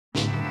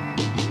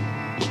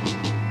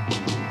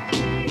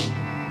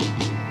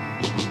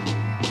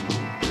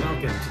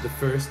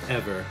first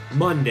ever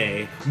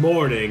Monday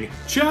morning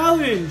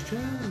challenge.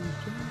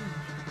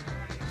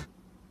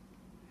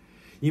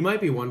 You might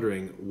be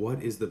wondering,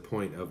 what is the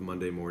point of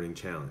Monday morning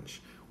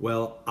challenge?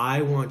 Well,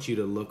 I want you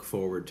to look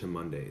forward to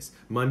Mondays.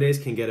 Mondays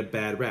can get a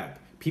bad rap.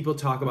 People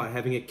talk about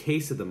having a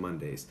case of the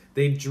Mondays.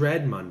 They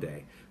dread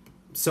Monday.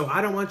 So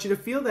I don't want you to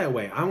feel that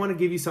way. I want to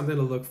give you something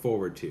to look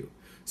forward to.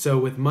 So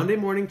with Monday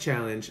Morning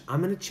Challenge,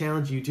 I'm going to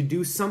challenge you to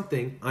do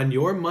something on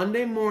your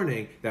Monday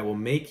morning that will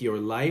make your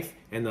life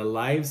and the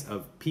lives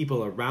of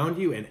people around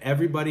you and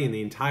everybody in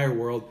the entire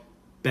world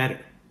better.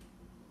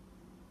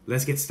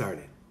 Let's get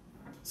started.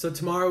 So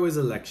tomorrow is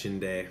election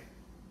day,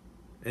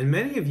 and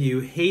many of you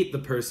hate the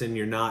person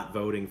you're not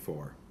voting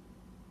for.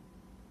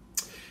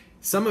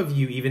 Some of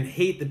you even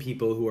hate the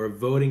people who are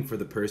voting for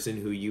the person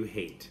who you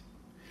hate.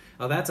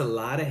 Now that's a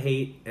lot of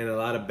hate and a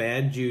lot of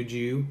bad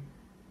juju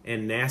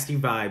and nasty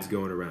vibes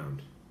going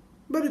around.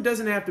 But it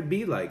doesn't have to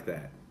be like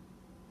that.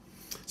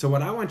 So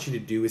what I want you to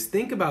do is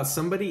think about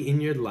somebody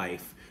in your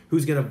life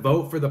who's going to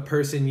vote for the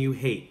person you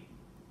hate.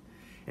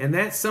 And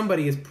that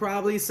somebody is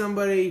probably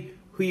somebody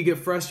who you get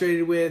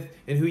frustrated with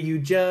and who you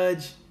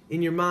judge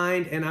in your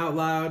mind and out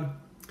loud.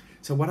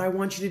 So what I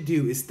want you to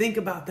do is think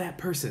about that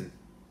person.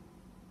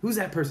 Who's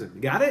that person?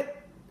 Got it?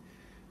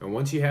 And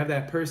once you have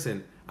that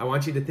person, I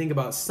want you to think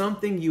about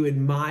something you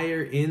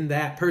admire in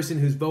that person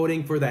who's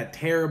voting for that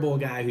terrible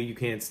guy who you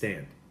can't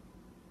stand.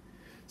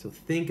 So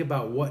think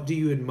about, what do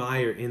you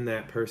admire in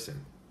that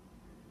person?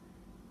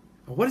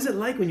 What is it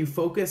like when you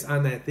focus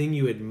on that thing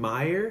you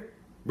admire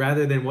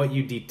rather than what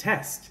you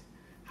detest?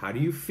 How do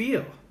you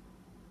feel?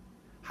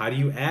 How do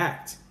you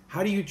act?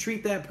 How do you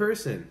treat that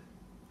person?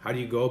 How do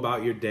you go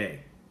about your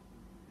day?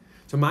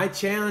 So my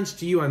challenge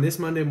to you on this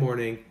Monday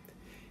morning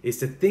is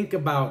to think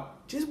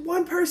about just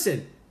one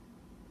person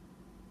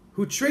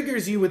who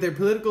triggers you with their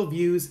political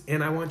views,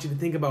 and I want you to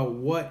think about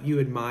what you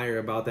admire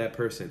about that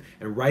person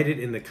and write it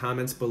in the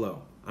comments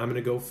below. I'm going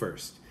to go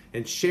first.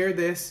 And share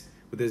this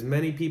with as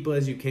many people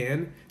as you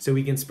can so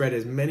we can spread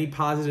as many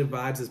positive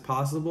vibes as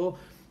possible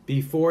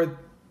before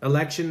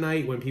election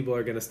night when people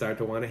are going to start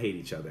to want to hate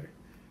each other.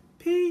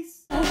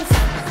 Peace.